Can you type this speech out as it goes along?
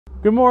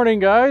Good morning,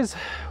 guys.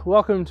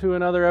 Welcome to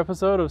another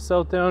episode of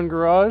Southdown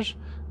Garage.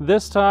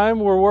 This time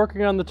we're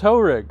working on the tow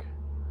rig.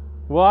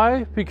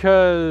 Why?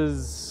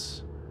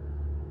 Because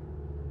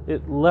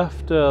it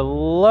left a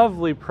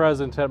lovely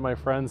present at my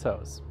friend's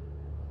house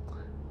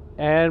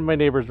and my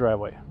neighbor's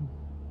driveway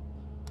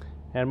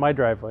and my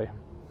driveway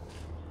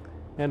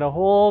and a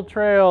whole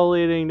trail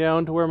leading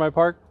down to where my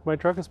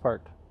truck is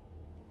parked.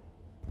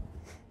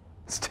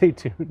 Stay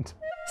tuned.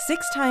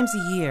 6 times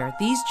a year,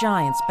 these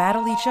giants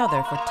battle each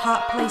other for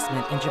top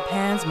placement in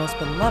Japan's most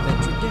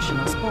beloved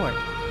traditional sport,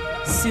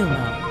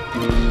 sumo.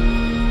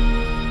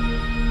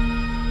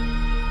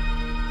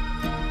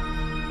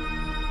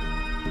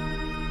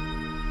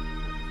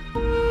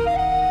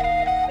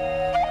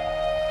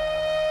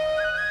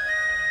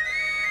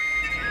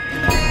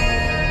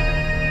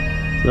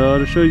 So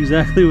to show you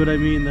exactly what I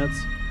mean,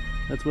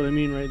 that's what I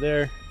mean right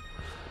there.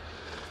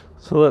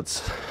 So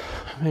let's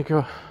make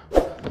a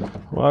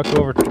walk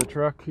over to the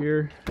truck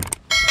here.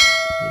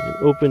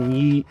 Open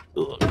ye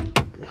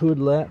hood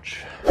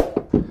latch.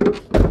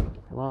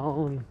 Come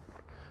on.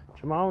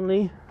 Come on,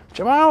 Lee.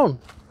 Come on!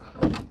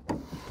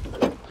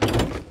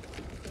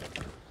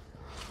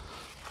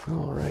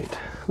 Alright.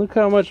 Look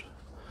how much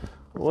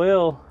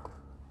oil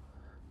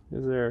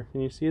is there.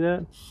 Can you see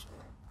that?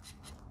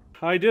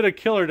 I did a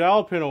Killer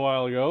Dowel pin a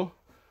while ago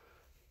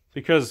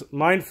because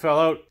mine fell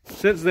out.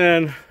 Since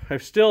then,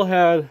 I've still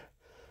had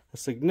a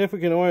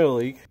significant oil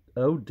leak.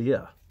 Oh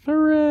dear.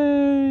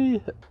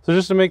 Hooray! So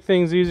just to make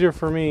things easier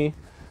for me,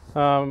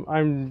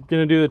 I'm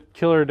gonna do the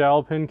Killer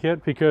Dowel pin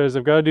kit because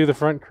I've got to do the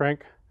front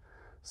crank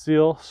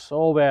seal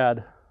so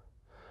bad.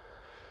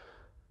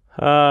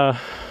 I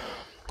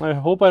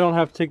hope I don't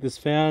have to take this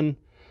fan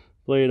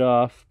blade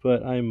off,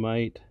 but I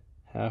might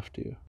have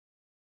to.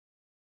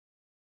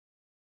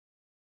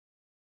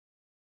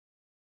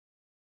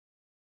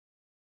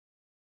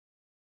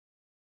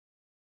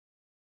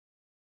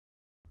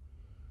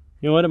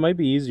 You know what, it might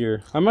be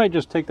easier. I might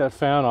just take that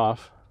fan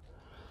off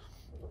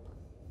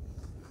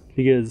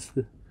because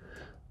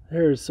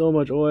there is so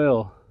much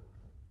oil.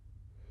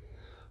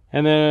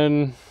 And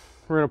then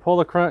we're going to pull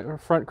the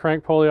front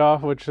crank pulley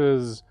off, which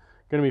is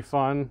going to be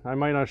fun. I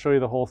might not show you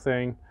the whole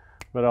thing,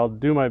 but I'll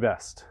do my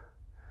best.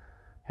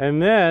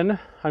 And then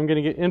I'm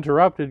going to get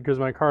interrupted because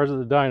my car's at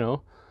the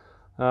dyno.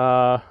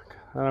 And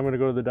I'm going to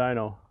go to the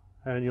dyno,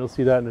 and you'll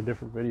see that in a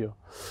different video.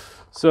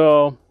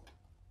 So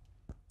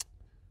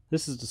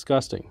this is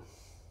disgusting.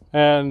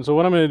 And so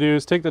what I'm going to do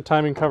is take the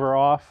timing cover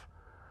off.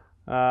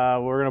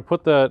 We're going to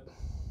put that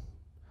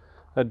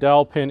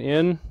dowel pin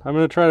in. I'm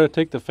going to try to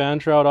take the fan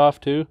shroud off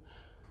too.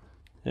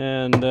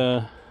 And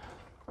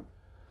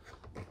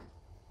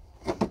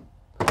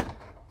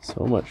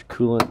so much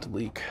coolant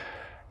leak.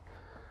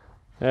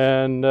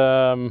 And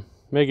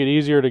make it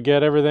easier to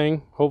get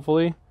everything,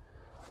 hopefully.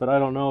 But I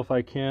don't know if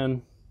I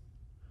can.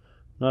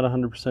 Not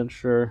 100%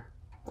 sure.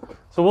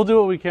 So we'll do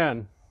what we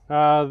can.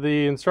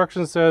 The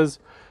instruction says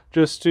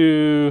just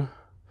to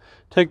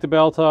take the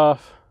belt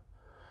off,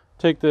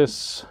 take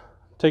this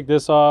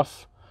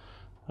off,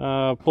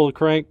 pull the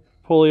crank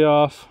pulley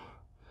off,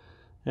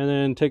 and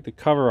then take the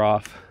cover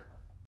off.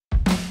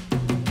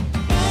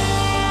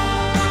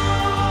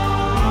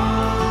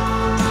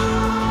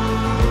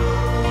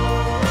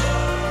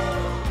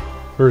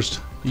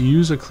 First,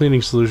 use a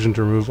cleaning solution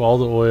to remove all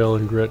the oil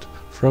and grit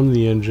from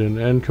the engine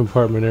and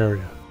compartment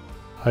area.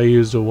 I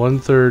used a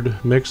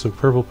 1/3 mix of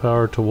purple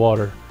powder to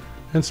water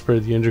and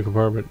sprayed the engine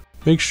compartment.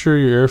 Make sure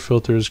your air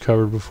filter is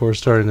covered before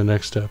starting the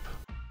next step.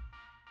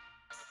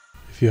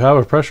 If you have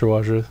a pressure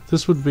washer,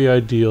 this would be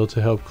ideal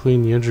to help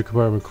clean the engine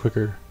compartment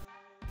quicker.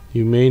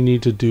 You may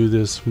need to do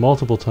this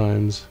multiple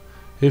times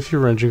if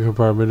your engine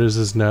compartment is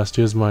as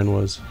nasty as mine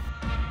was.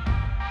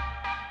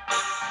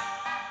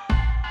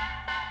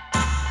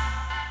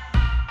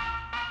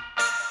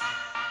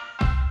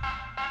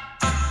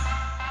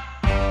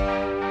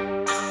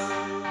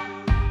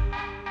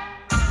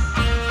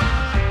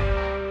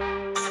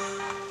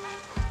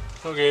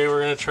 Okay,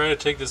 we're going to try to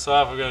take this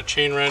off. I've got a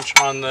chain wrench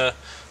on the,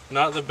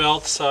 not the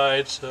belt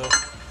side, so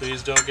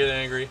please don't get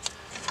angry.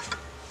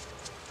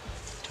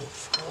 Don't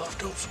fall off,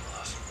 don't fall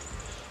off.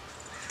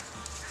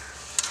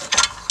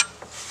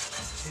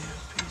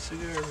 Yeah, piece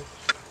of garbage.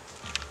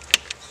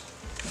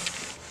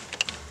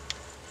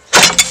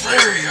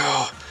 There we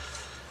go.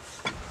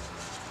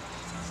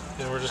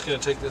 And we're just going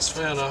to take this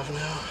fan off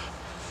now.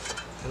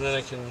 And then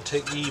I can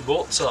take the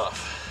bolts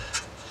off.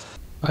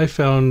 I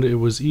found it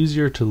was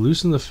easier to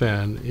loosen the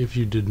fan if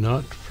you did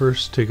not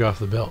first take off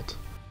the belt.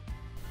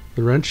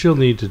 The wrench you'll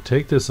need to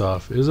take this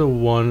off is a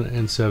 1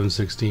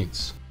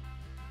 7/16.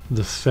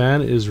 The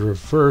fan is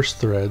reverse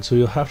thread, so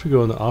you'll have to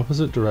go in the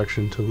opposite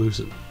direction to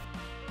loosen.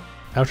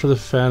 After the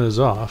fan is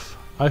off,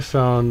 I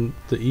found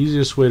the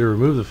easiest way to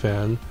remove the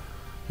fan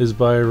is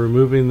by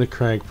removing the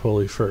crank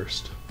pulley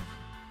first.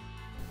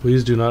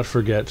 Please do not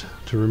forget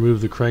to remove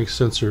the crank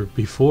sensor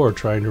before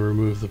trying to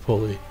remove the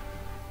pulley,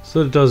 so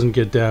that it doesn't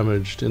get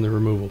damaged in the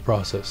removal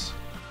process.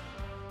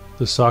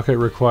 The socket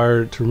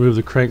required to remove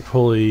the crank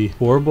pulley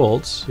 4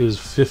 bolts is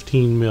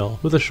 15 mil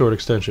with a short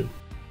extension.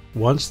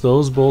 Once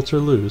those bolts are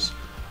loose,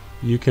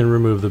 you can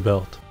remove the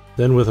belt.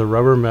 Then with a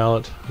rubber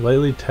mallet,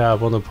 lightly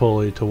tap on the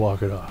pulley to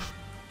walk it off.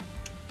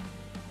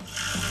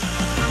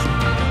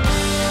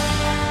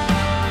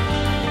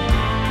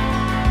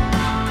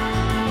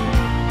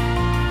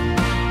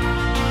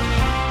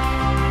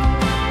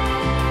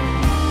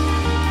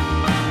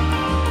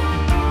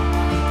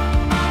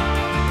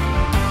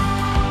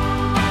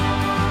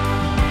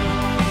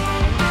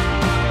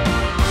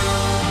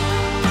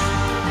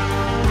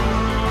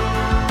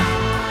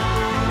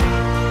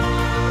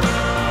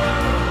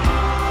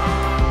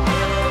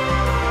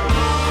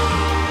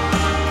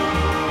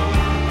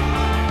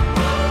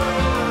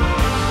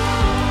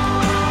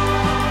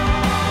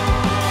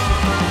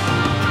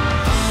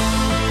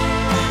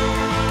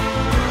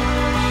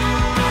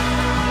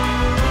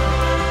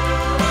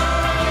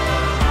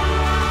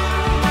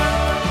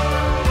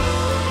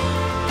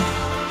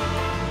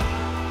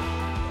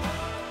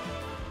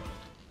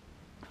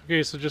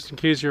 Okay, so just in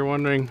case you're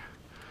wondering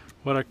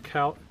what a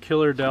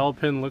Killer Dowel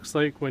pin looks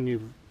like when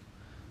you've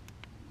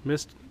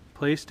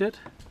misplaced it,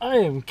 I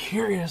am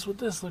curious what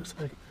this looks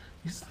like.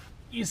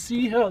 You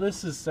see how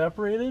this is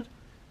separated?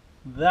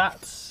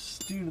 That's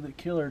due to the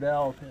Killer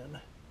Dowel pin.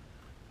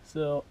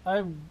 So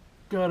I've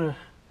got a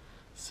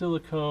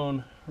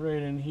silicone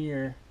right in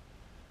here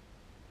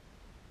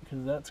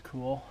because that's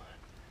cool.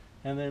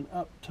 And then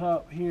up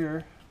top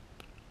here,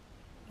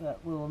 that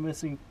little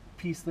missing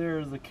piece there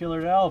is the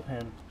Killer Dowel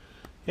pin.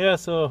 Yeah,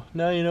 so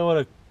now you know what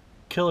a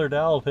Killer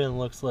Dowel pin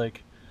looks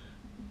like,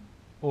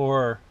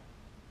 or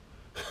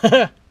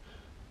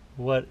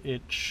what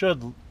it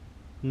should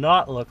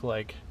not look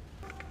like.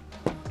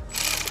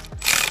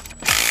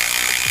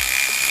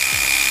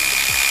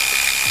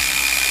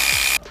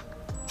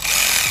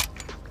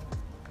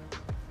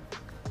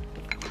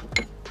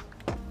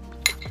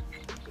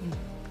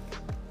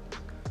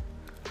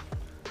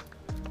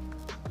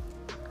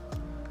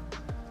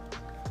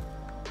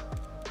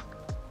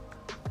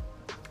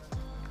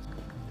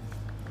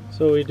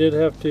 So we did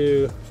have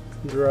to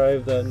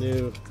drive that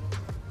new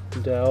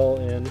dowel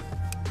in.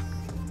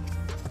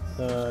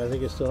 I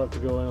think I still have to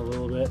go in a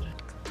little bit.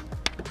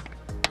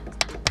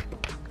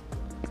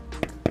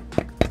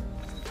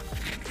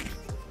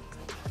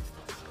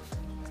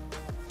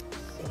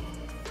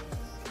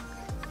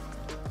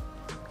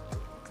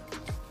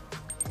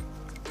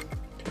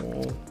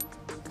 Okay.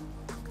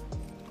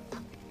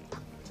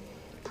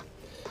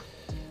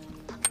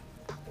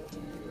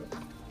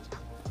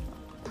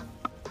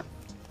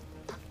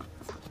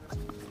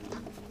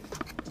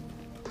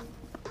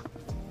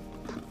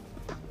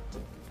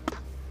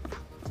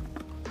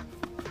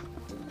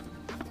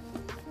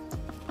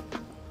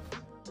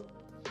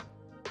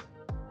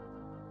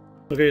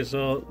 Okay,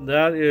 so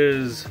that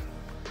is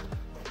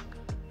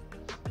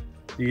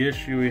the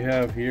issue we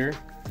have here.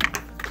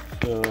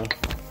 So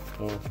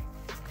I'll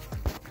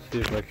see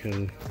if I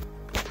can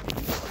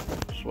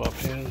swap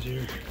hands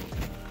here.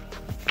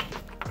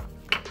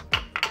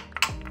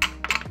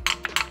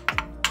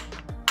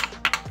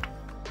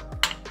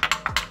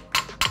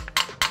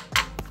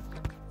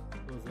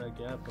 Close that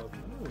gap up.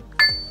 Ooh.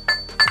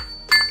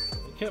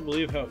 I can't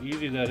believe how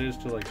easy that is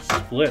to like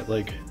split.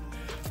 Like,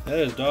 that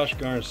is gosh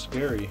darn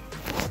scary.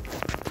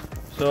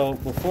 So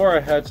before I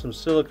had some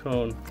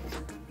silicone,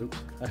 oops,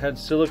 I had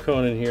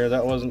silicone in here.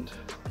 That was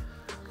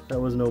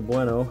no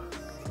bueno.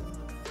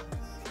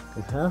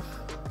 And half,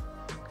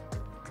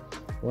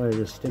 why don't I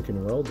just stick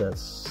and weld that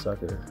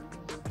sucker?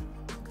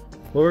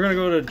 Well, we're gonna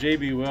go to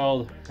JB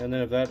Weld, and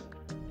then if that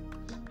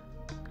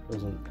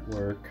doesn't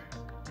work,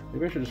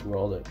 maybe I should just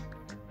weld it.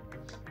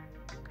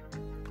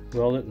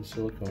 Weld it and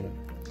silicone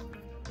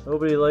it.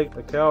 Nobody liked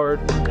a coward.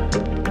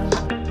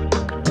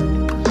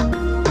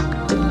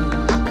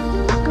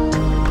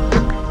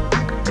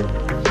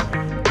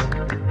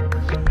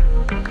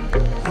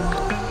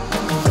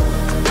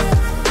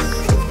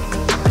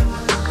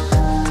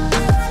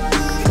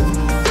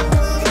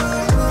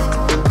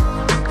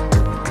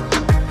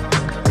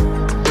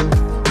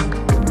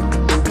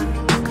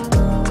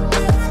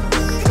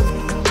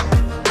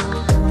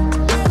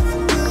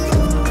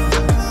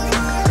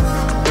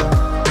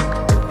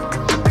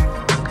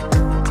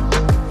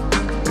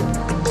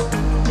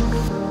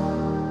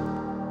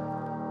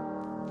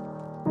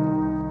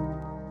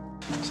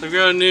 So I've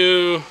got a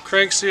new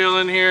crank seal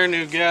in here,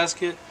 new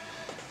gasket.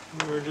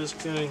 And we're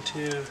just going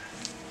to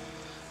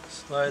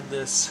slide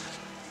this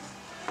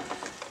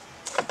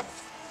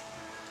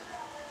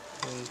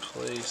in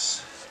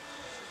place.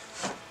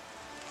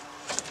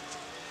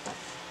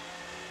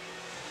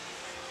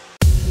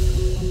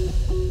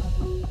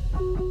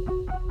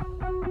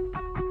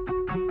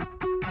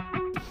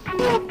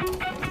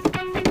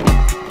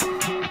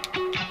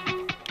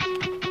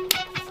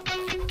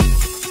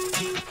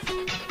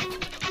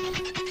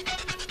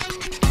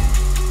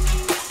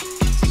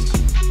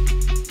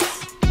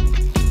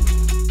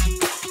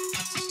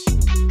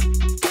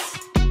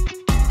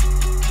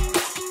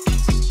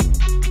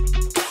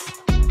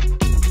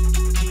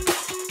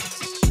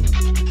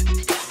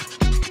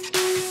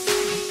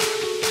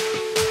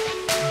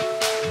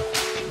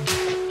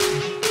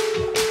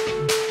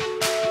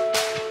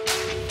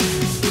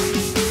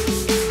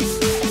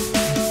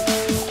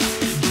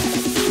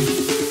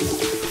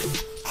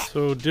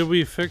 So did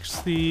we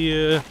fix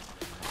the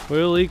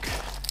oil leak?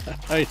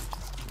 I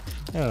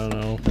don't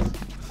know.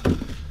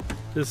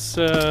 This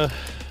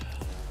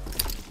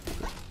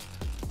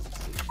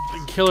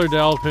Killer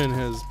Dowel pin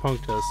has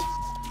punked us.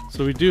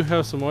 So we do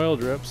have some oil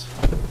drips.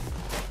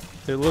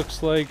 It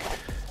looks like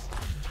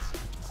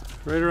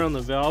right around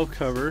the valve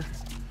cover.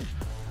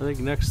 I think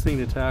next thing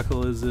to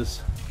tackle is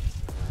this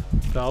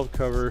valve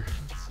cover.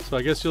 So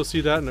I guess you'll see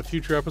that in a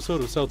future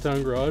episode of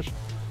Southtown Garage.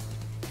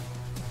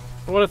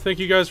 I want to thank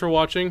you guys for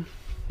watching.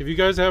 If you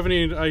guys have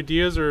any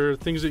ideas or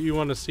things that you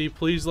want to see,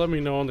 please let me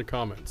know in the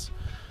comments.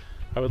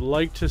 I would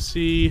like to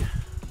see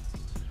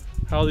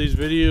how these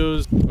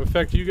videos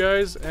affect you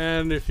guys,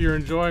 and if you're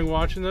enjoying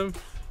watching them,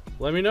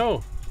 let me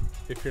know.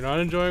 If you're not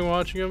enjoying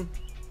watching them,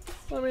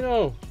 let me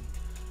know.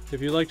 If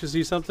you'd like to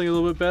see something a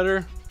little bit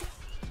better,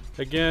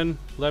 again,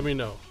 let me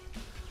know.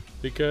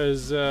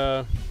 Because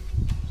I've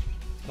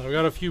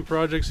got a few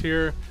projects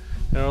here,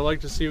 and I'd like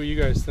to see what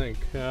you guys think.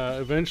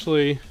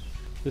 Eventually,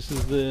 this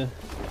is the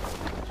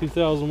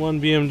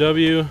 2001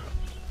 BMW.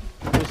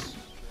 This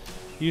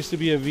used to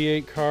be a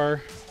V8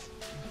 car.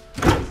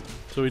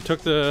 So we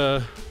took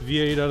the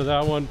V8 out of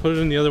that one, put it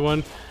in the other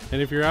one.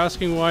 And if you're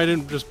asking why I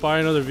didn't just buy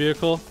another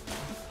vehicle,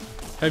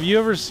 have you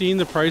ever seen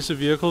the price of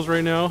vehicles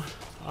right now?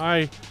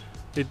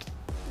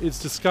 It's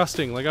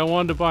disgusting. Like, I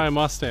wanted to buy a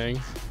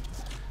Mustang,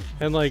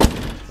 and like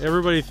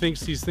everybody thinks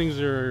these things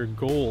are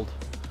gold.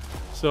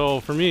 So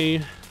for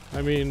me,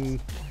 I mean,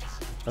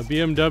 a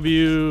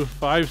BMW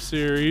 5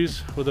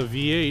 Series with a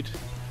V8,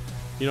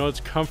 you know,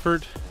 it's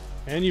comfort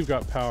and you've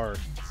got power.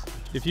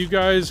 If you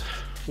guys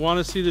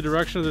want to see the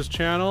direction of this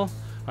channel,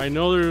 I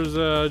know there's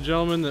a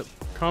gentleman that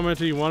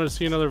commented he wanted to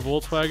see another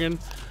Volkswagen.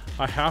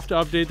 I have to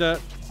update that.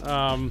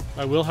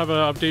 I will have an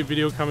update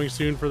video coming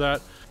soon for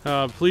that.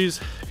 Please,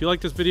 if you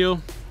like this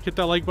video, hit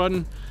that like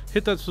button,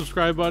 hit that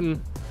subscribe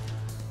button.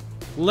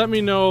 Let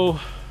me know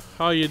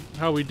how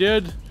we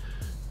did.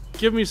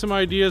 Give me some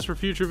ideas for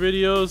future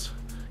videos,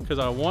 because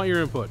I want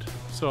your input.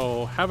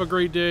 So have a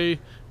great day,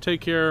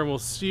 take care, and we'll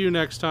see you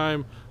next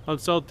time on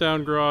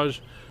Southtown Garage,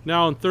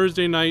 now on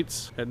Thursday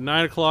nights at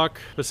 9 o'clock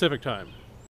Pacific time.